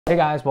Hey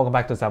guys, welcome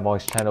back to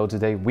Zethythonix channel.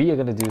 Today we are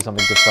going to do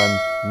something different.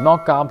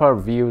 Not Gunpla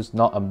reviews,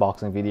 not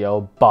unboxing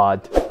video,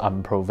 but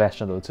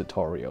unprofessional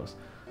tutorials.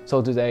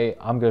 So today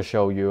I'm going to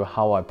show you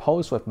how I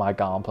pose with my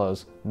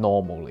Gunplas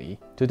normally.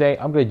 Today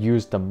I'm going to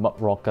use the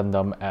Mudrock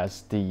Gundam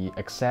as the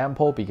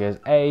example because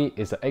A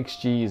is the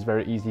XG, is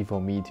very easy for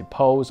me to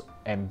pose,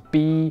 and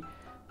B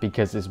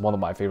because it's one of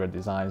my favorite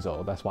designs,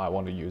 so that's why I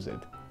want to use it.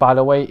 By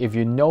the way, if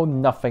you know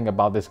nothing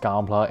about this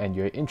Gunpla and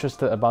you're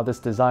interested about this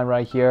design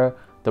right here,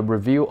 the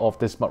review of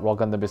this Mudrock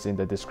Gundam is in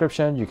the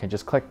description. You can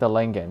just click the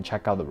link and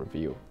check out the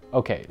review.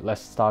 Okay, let's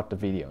start the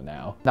video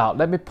now. Now,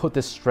 let me put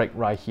this straight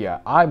right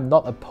here. I'm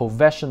not a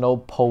professional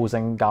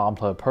posing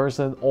Gunpla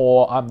person,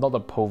 or I'm not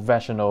a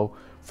professional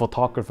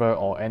photographer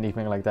or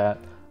anything like that.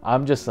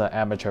 I'm just an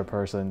amateur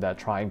person that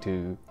trying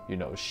to,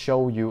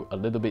 show you a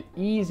little bit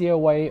easier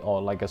way,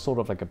 or like a sort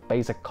of like a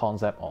basic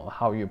concept on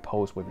how you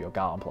pose with your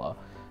Gunpla.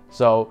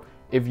 So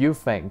if you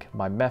think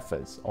my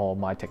methods or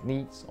my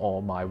techniques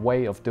or my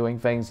way of doing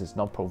things is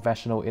not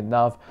professional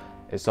enough,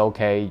 it's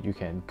okay. You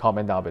can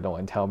comment down below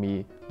and tell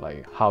me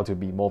like how to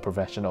be more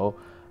professional.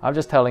 I'm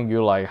just telling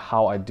you like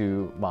how I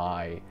do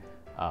my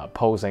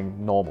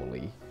posing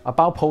normally.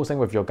 About posing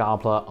with your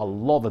Gunpla, a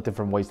lot of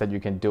different ways that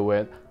you can do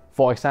it.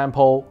 For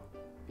example,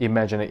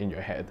 imagine it in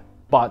your head.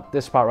 But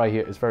this part right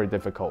here is very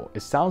difficult.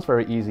 It sounds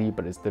very easy,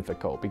 but it's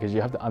difficult because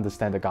you have to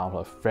understand the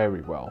Gunpla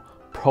very well.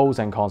 Pros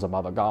and cons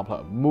about the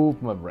Gunpla,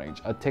 movement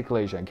range,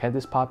 articulation, can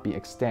this part be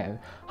extended?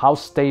 How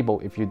stable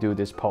if you do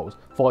this pose?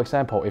 For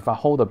example, if I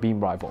hold a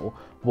beam rifle,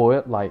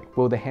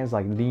 will the hands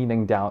like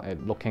leaning down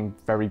and looking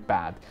very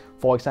bad?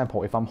 For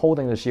example, if I'm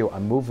holding the shield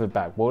and move it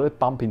back, will it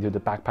bump into the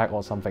backpack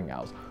or something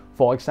else?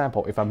 For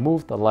example, if I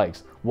move the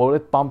legs, will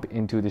it bump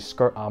into the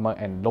skirt armor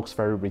and looks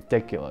very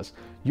ridiculous?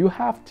 You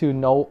have to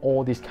know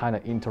all these kind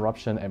of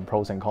interruption and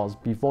pros and cons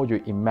before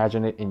you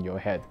imagine it in your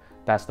head.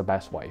 That's the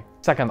best way.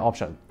 Second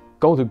option,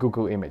 go to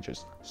Google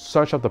Images,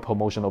 search up the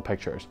promotional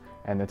pictures,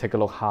 and then take a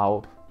look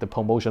how the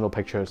promotional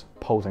pictures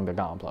posing the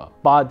Gunpla.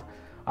 But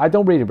I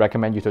don't really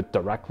recommend you to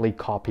directly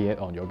copy it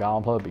on your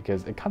Gunpla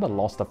because it kind of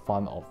lost the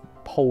fun of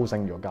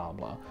posing your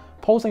Gunpla.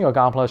 Posing your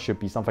Gunpla should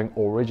be something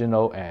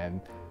original and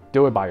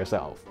do it by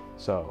yourself.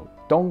 So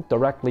don't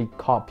directly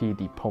copy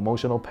the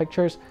promotional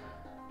pictures.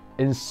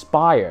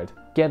 Inspired,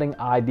 getting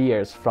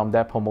ideas from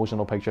that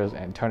promotional pictures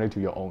and turn it to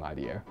your own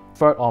idea.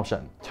 Third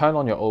option, turn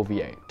on your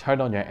OVA,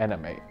 turn on your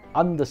anime.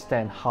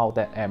 Understand how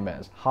that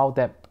MS, how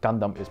that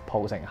Gundam is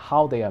posing,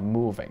 how they are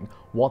moving,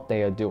 what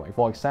they are doing.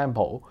 For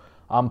example,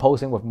 I'm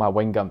posing with my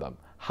Wing Gundam.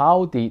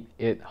 How did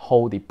it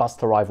hold the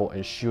Buster Rifle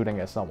and shooting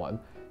at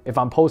someone? If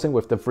I'm posing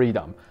with the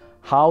Freedom,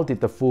 how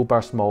did the full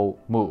burst mode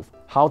move?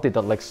 How did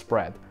the legs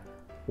spread?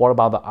 What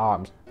about the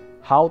arms?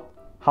 How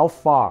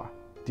far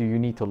do you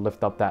need to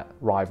lift up that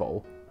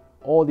rifle?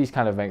 All these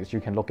kind of things,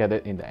 you can look at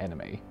it in the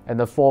anime. And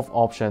the fourth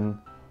option,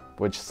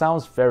 which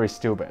sounds very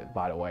stupid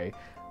by the way,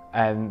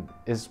 and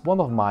is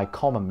one of my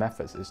common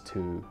methods, is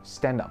to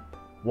stand up,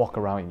 walk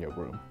around in your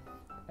room,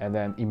 and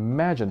then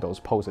imagine those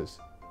poses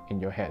in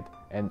your head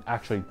and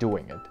actually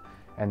doing it.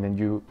 And then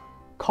you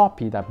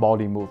copy that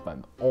body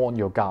movement on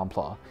your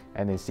Gunpla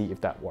and then see if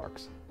that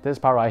works. This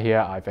part right here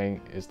I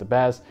think is the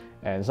best,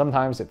 and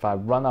sometimes if I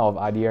run out of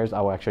ideas,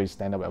 I will actually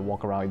stand up and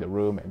walk around in the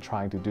room and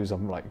trying to do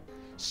some like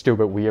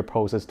stupid weird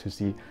poses to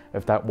see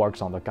if that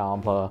works on the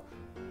Gunpla.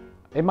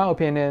 In my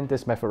opinion,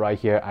 this method right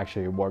here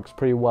actually works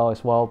pretty well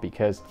as well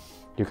because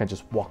you can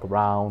just walk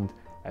around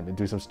and then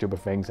do some stupid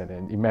things and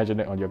then imagine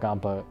it on your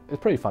Gunpla.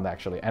 It's pretty fun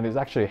actually, and it's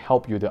actually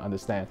help you to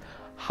understand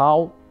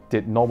how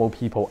did normal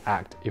people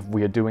act if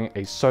we are doing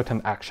a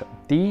certain action.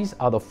 These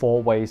are the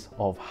 4 ways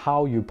of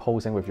how you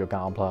posing with your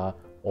Gunpla,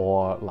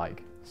 or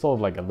like sort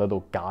of like a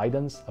little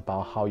guidance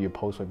about how you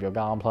pose with your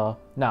Gunpla.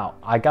 Now,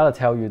 I gotta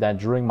tell you that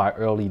during my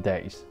early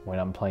days when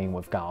I'm playing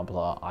with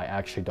Gunpla, I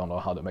actually don't know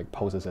how to make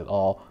poses at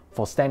all.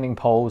 For standing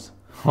pose,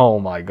 oh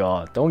my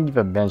god, don't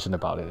even mention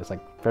about it. It's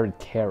like very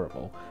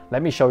terrible.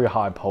 Let me show you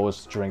how I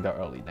posed during the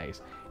early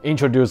days.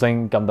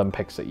 Introducing Gundam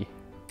Pixie.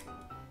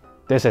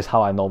 This is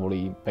how I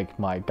normally make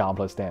my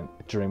Gunpla stand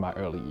during my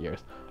early years.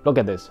 Look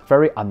at this,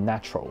 very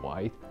unnatural,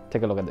 right?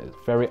 Take a look at this,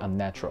 very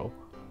unnatural.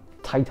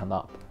 Tighten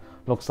up.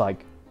 Looks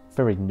like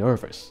very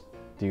nervous.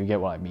 Do you get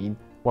what I mean?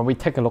 When we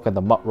take a look at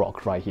the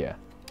Mudrock right here,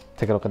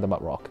 take a look at the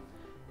Mudrock.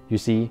 You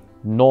see,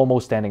 normal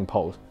standing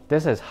pose.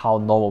 This is how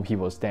normal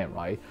people stand,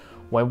 right?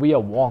 When we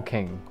are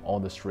walking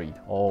on the street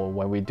or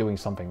when we're doing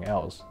something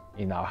else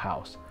in our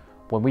house,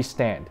 when we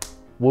stand,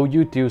 will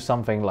you do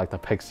something like the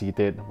Pixie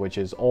did, which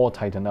is all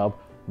tightened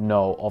up?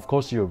 No, of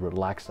course you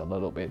relax a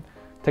little bit.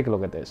 Take a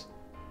look at this.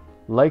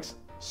 Legs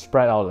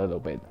spread out a little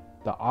bit.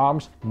 The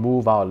arms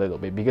move out a little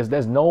bit because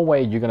there's no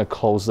way you're gonna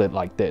close it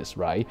like this,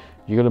 right?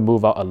 You're gonna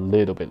move out a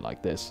little bit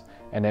like this.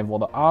 And then for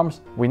the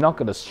arms, we're not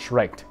gonna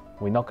stretch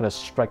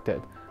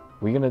it.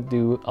 We're gonna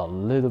do a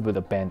little bit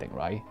of bending,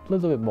 right? A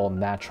little bit more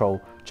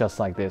natural, just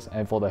like this.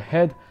 And for the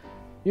head,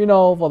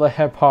 for the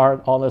head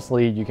part,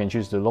 honestly, you can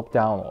choose to look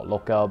down or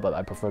look up, but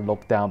I prefer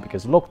look down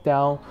because look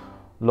down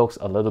looks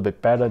a little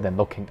bit better than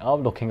looking up.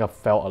 Looking up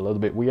felt a little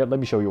bit weird.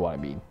 Let me show you what I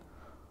mean.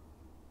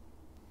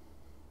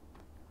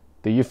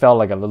 Do you feel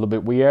like a little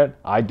bit weird?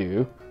 I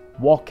do.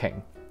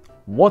 Walking.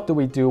 What do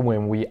we do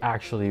when we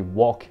actually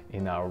walk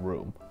in our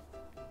room?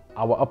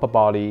 Our upper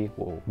body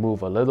will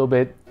move a little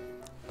bit.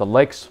 The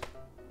legs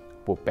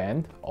will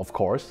bend, of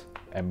course,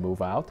 and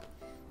move out.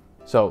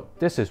 So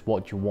this is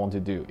what you want to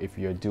do if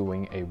you're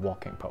doing a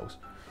walking pose.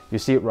 You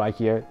see it right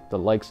here, the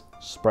legs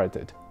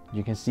spreaded.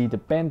 You can see the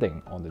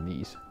bending on the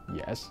knees,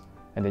 yes.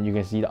 And then you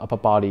can see the upper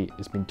body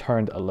is being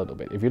turned a little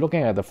bit. If you're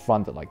looking at the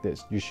front like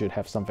this, you should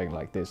have something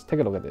like this. Take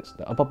a look at this.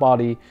 The upper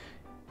body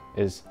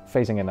is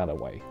facing another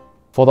way.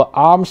 For the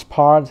arms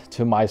part,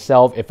 to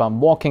myself, if I'm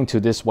walking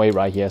to this way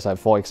right here, so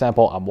for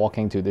example, I'm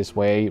walking to this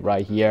way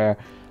right here,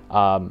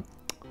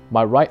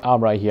 my right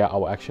arm right here, I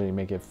will actually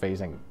make it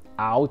facing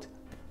out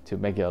to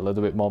make it a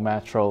little bit more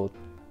natural.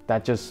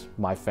 That's just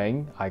my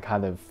thing. I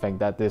kind of think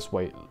that this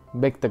way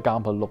make the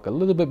Gunpla look a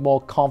little bit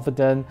more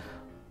confident,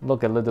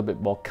 look a little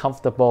bit more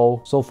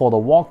comfortable. So for the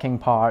walking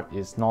part,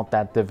 it's not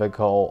that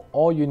difficult.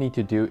 All you need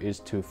to do is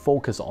to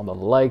focus on the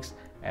legs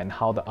and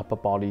how the upper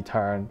body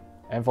turn.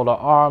 And for the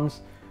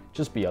arms,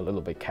 just be a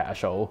little bit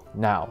casual.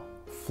 Now,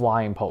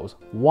 flying pose.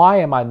 Why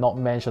am I not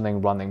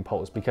mentioning running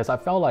pose? Because I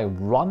felt like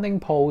running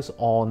pose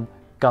on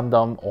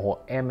Gundam or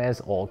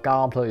MS or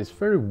Gunpla is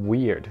very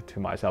weird to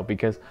myself,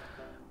 because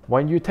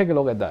when you take a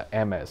look at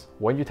the MS,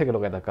 when you take a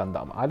look at the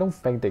Gundam, I don't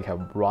think they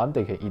can run.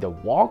 They can either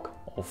walk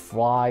or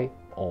fly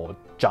or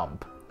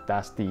jump.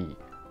 That's the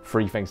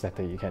three things that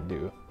they can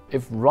do.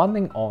 If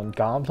running on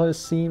Gunpla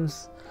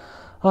seems,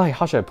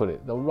 how should I put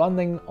it? The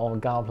running on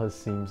Gunpla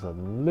seems a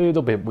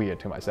little bit weird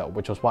to myself,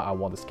 which is why I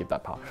want to skip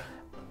that part.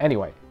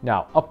 Anyway,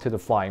 now up to the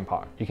flying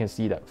part. You can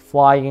see that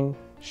flying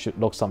should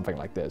look something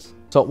like this.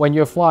 So when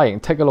you're flying,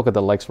 take a look at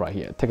the legs right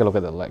here. Take a look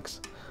at the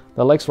legs.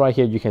 The legs right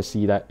here, you can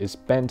see that it's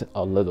bent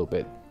a little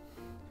bit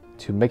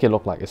to make it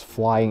look like it's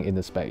flying in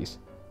the space.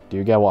 Do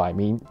you get what I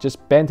mean?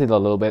 Just bend it a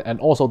little bit. And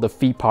also the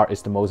feet part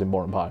is the most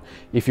important part.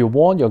 If you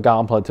want your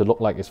Gunpla to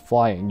look like it's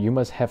flying, you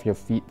must have your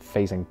feet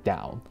facing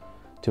down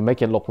to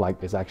make it look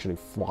like it's actually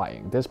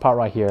flying. This part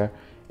right here,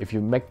 if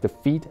you make the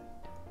feet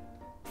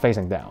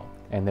facing down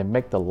and then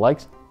make the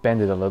legs bend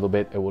it a little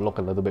bit, it will look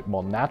a little bit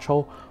more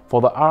natural. For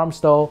the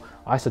arms though,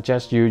 I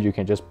suggest you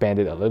can just bend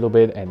it a little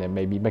bit and then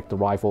maybe make the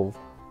rifle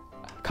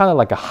kind of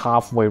like a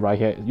halfway right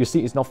here. You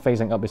see it's not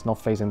facing up, it's not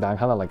facing down,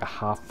 kind of like a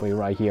halfway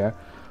right here.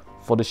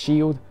 For the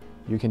shield,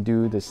 you can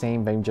do the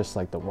same thing just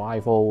like the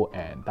rifle,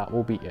 and that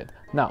will be it.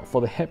 Now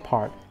for the head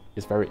part,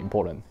 is very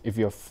important. If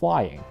you're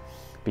flying,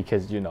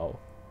 because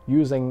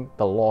using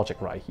the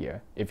logic right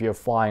here, if you're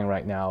flying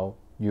right now,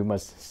 you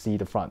must see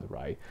the front,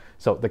 right?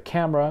 So the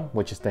camera,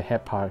 which is the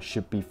head part,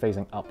 should be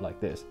facing up like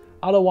this.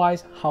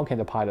 Otherwise, how can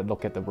the pilot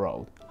look at the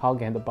road? How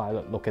can the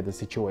pilot look at the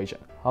situation?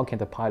 How can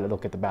the pilot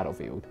look at the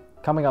battlefield?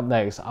 Coming up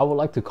next, I would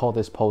like to call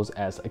this pose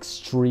as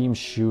extreme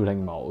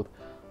shooting mode.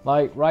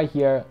 Like right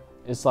here,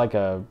 it's like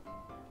a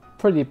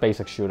pretty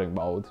basic shooting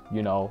mode.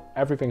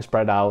 Everything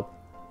spread out,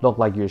 look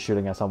like you're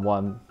shooting at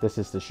someone. This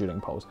is the shooting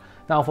pose.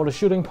 Now for the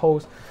shooting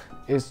pose,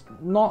 it's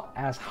not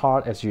as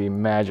hard as you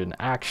imagine.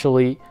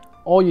 Actually,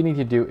 all you need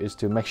to do is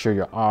to make sure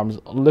your arms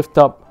lift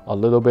up a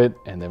little bit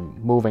and then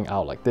moving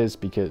out like this,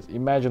 because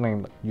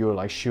imagining you're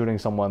like shooting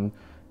someone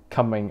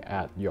coming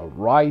at your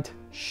right,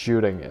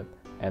 shooting it.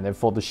 And then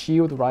for the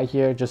shield right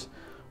here, just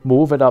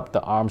move it up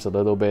the arms a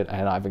little bit,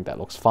 and I think that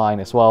looks fine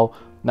as well.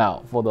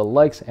 Now for the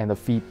legs and the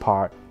feet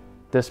part,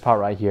 this part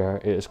right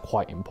here is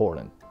quite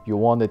important. You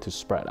want it to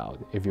spread out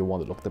if you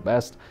want to look the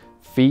best.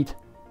 Feet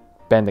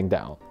bending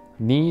down,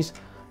 knees,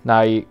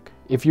 now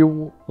if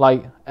you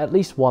like at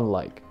least one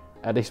leg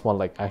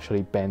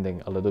actually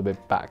bending a little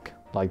bit back,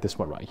 like this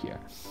one right here.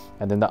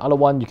 And then the other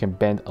one, you can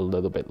bend a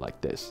little bit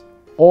like this.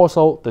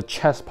 Also, the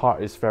chest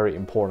part is very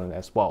important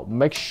as well.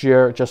 Make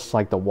sure, just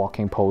like the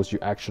walking pose, you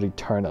actually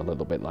turn a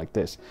little bit like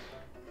this.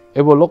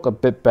 It will look a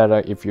bit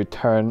better if you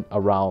turn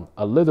around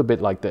a little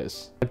bit like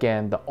this.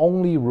 Again, the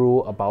only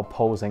rule about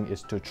posing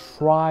is to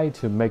try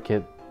to make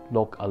it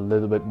look a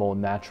little bit more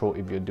natural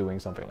if you're doing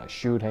something like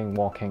shooting,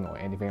 walking, or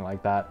anything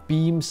like that.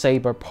 Beam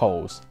saber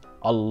pose.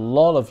 A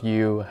lot of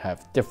you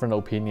have different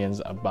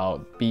opinions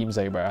about beam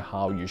saber,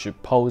 how you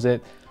should pose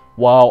it.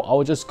 Well,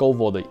 I'll just go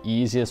for the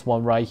easiest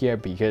one right here,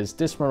 because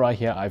this one right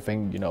here, I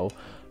think,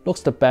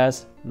 looks the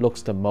best,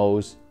 looks the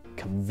most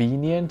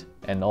convenient,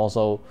 and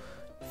also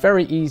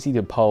very easy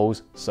to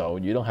pose, so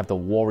you don't have to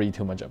worry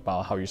too much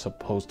about how you're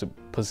supposed to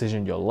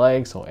position your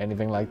legs or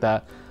anything like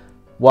that.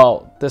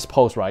 Well, this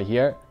pose right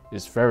here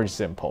is very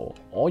simple.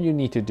 All you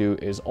need to do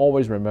is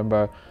always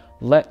remember,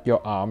 let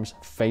your arms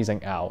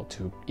facing out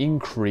to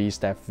increase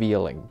that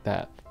feeling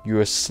that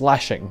you're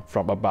slashing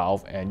from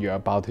above and you're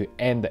about to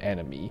end the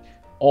enemy.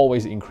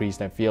 Always increase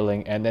that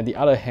feeling, and then the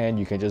other hand,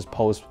 you can just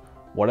pose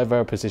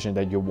whatever position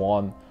that you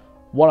want.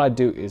 What I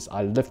do is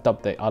I lift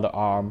up the other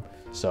arm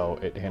so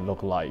it can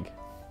look like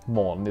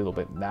more a little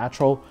bit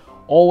natural.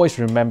 Always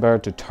remember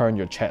to turn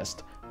your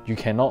chest. You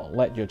cannot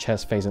let your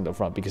chest face in the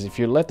front, because if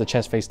you let the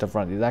chest face the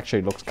front, it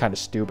actually looks kind of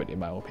stupid in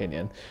my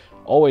opinion.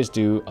 Always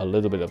do a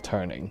little bit of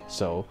turning.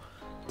 So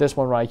this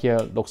one right here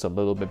looks a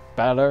little bit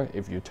better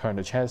if you turn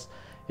the chest.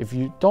 If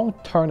you don't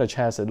turn the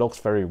chest, it looks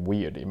very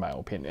weird in my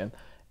opinion.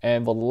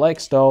 And for the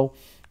legs though,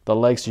 the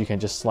legs you can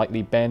just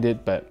slightly bend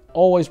it, but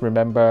always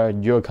remember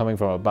you're coming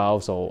from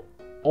above, so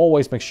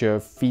always make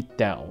sure feet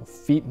down.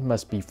 Feet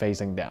must be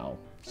facing down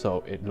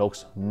so it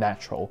looks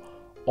natural.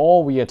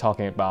 All we are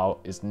talking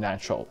about is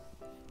natural.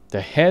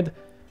 The head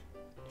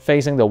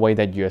facing the way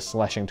that you're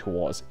slashing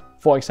towards.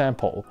 For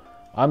example,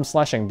 I'm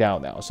slashing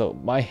down now, so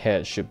my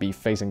head should be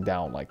facing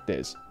down like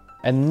this.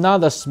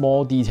 Another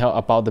small detail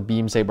about the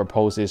beam saber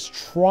pose is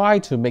try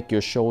to make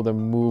your shoulder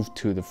move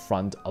to the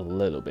front a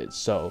little bit.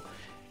 So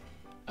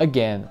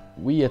again,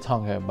 we are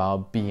talking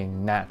about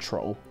being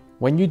natural.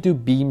 When you do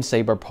beam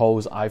saber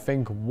pose, I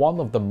think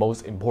one of the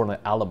most important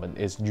elements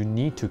is you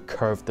need to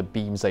curve the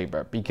beam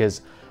saber,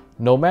 because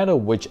no matter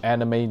which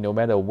anime, no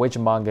matter which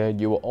manga,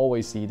 you will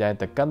always see that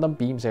the Gundam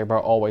beam saber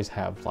always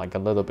have like a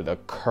little bit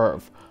of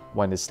curve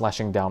when it's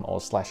slashing down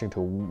or slashing to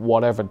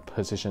whatever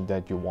position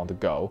that you want to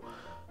go.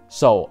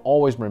 So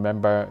always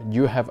remember,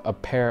 you have a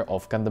pair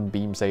of Gundam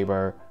beam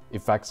saber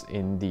effects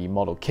in the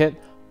model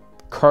kit.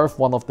 Curve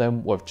one of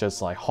them with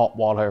just like hot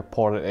water,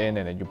 pour it in,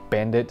 and then you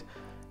bend it,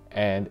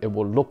 and it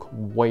will look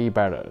way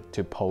better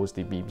to pose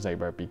the beam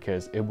saber,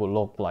 because it will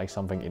look like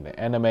something in the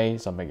anime,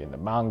 something in the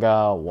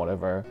manga,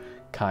 whatever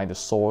kind of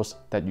source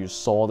that you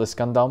saw this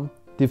Gundam.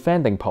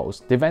 Defending pose.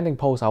 Defending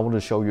pose, I want to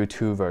show you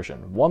two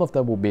versions. One of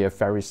them will be a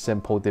very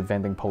simple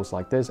defending pose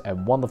like this,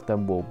 and one of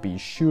them will be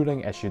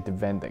shooting as you're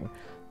defending.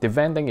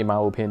 Defending, in my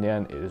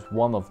opinion, is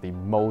one of the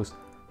most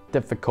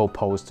difficult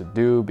pose to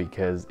do,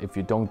 because if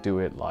you don't do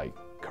it like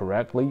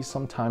correctly,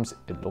 sometimes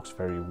it looks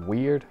very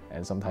weird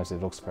and sometimes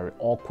it looks very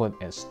awkward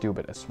and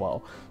stupid as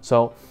well.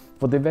 So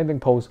for defending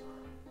pose,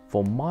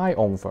 for my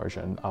own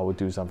version, I would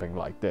do something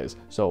like this.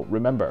 So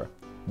remember,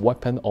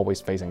 weapon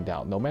always facing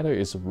down. No matter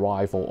it's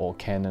rifle or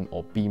cannon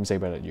or beam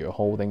saber that you're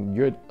holding,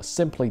 you're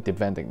simply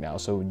defending now.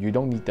 So you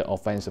don't need the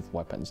offensive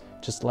weapons.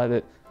 Just let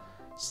it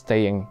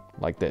staying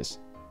like this,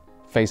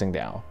 facing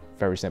down.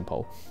 Very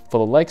simple. For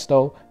the legs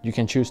though, you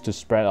can choose to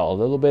spread out a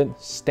little bit,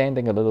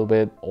 standing a little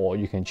bit, or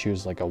you can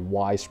choose like a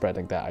wide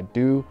spreading that I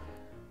do.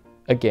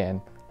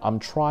 Again, I'm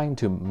trying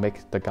to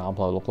make the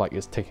Gunpla look like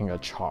it's taking a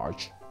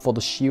charge. For the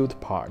shield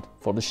part,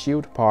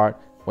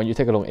 when you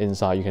take a look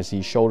inside, you can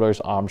see shoulders,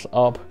 arms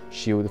up,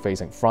 shield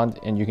facing front,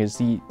 and you can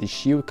see the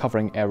shield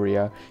covering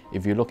area.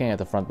 If you're looking at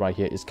the front right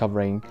here, it's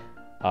covering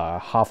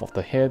half of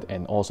the head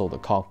and also the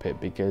cockpit,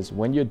 because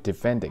when you're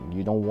defending,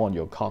 you don't want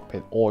your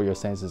cockpit or your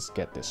sensors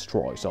get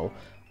destroyed. So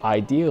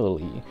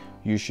ideally,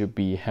 you should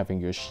be having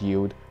your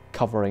shield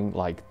covering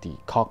like the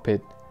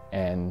cockpit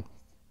and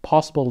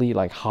possibly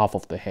like half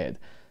of the head.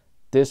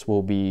 This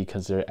will be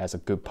considered as a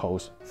good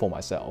pose for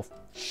myself.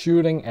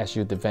 Shooting as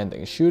you're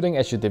defending. Shooting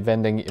as you're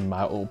defending, in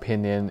my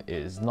opinion,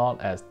 is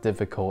not as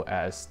difficult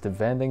as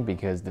defending,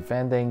 because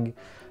defending,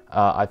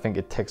 I think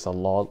it takes a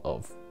lot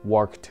of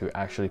work to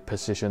actually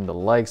position the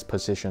legs,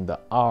 position the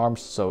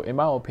arms. So in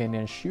my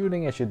opinion,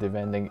 shooting as you're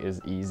defending is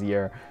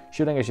easier.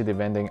 Shooting as you're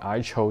defending,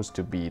 I chose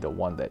to be the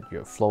one that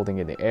you're floating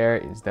in the air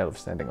instead of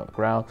standing on the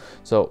ground.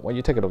 So when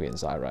you take a look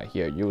inside right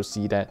here, you will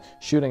see that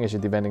shooting as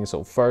you're defending.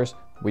 So first,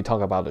 we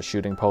talk about the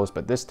shooting pose,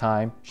 but this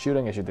time,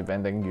 shooting as you're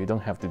defending, you don't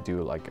have to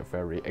do like a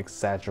very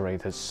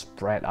exaggerated,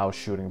 spread out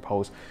shooting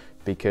pose,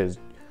 because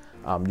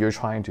you're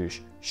trying to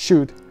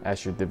shoot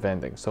as you're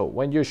defending. So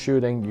when you're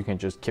shooting, you can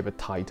just keep it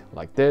tight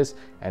like this,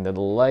 and then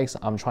the legs,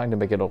 I'm trying to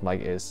make it look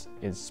like it's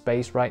in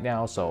space right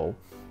now. So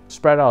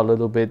spread out a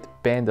little bit,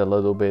 bend a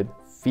little bit,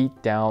 feet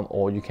down,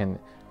 or you can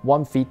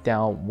 1 foot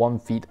down, 1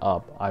 foot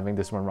up. I think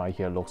this one right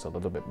here looks a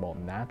little bit more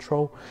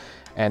natural.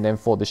 And then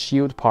for the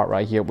shield part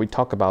right here, we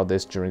talk about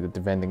this during the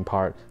defending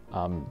part.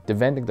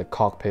 Defending the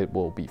cockpit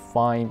will be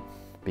fine,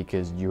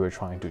 because you are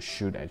trying to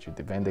shoot as you're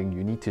defending.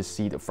 You need to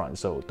see the front,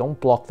 so don't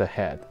block the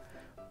head,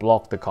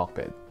 block the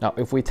cockpit. Now,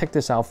 if we take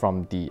this out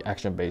from the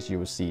action base, you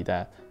will see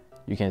that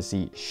you can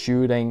see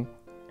shooting,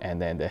 and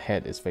then the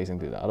head is facing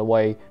to the other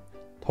way,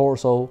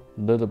 torso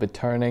a little bit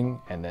turning,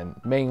 and then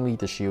mainly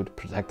the shield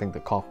protecting the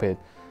cockpit.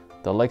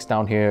 The legs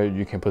down here,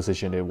 you can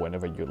position it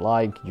whenever you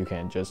like. You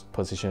can just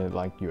position it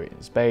like you're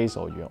in space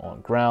or you're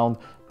on ground,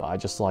 but I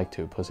just like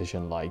to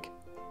position like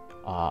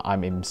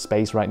I'm in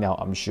space right now,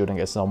 I'm shooting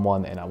at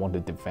someone and I want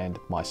to defend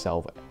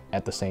myself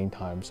at the same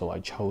time, so I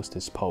chose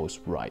this pose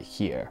right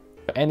here.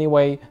 But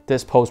anyway,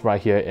 this pose right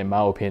here, in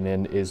my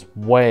opinion, is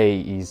way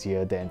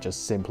easier than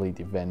just simply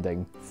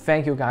defending.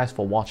 Thank you guys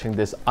for watching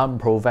this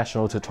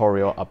unprofessional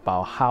tutorial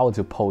about how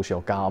to pose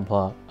your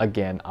Gunpla.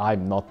 Again,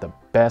 I'm not the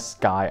best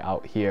guy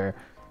out here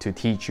to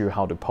teach you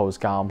how to pose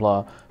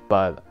Gunpla,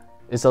 but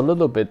it's a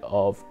little bit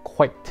of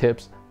quick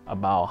tips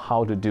about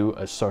how to do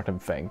a certain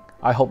thing.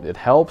 I hope it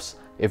helps.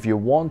 If you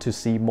want to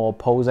see more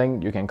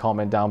posing, you can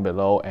comment down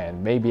below,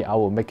 and maybe I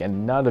will make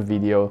another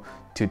video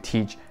to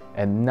teach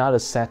another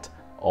set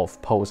of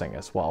posing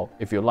as well.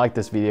 If you like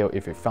this video,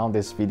 if you found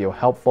this video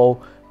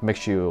helpful, make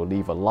sure you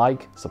leave a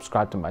like,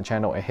 subscribe to my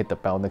channel, and hit the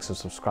bell next to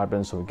subscribe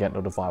button so you get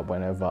notified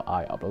whenever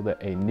I upload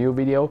a new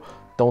video.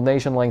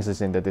 Donation links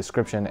is in the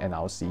description, and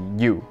I'll see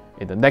you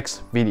in the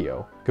next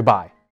video. Goodbye.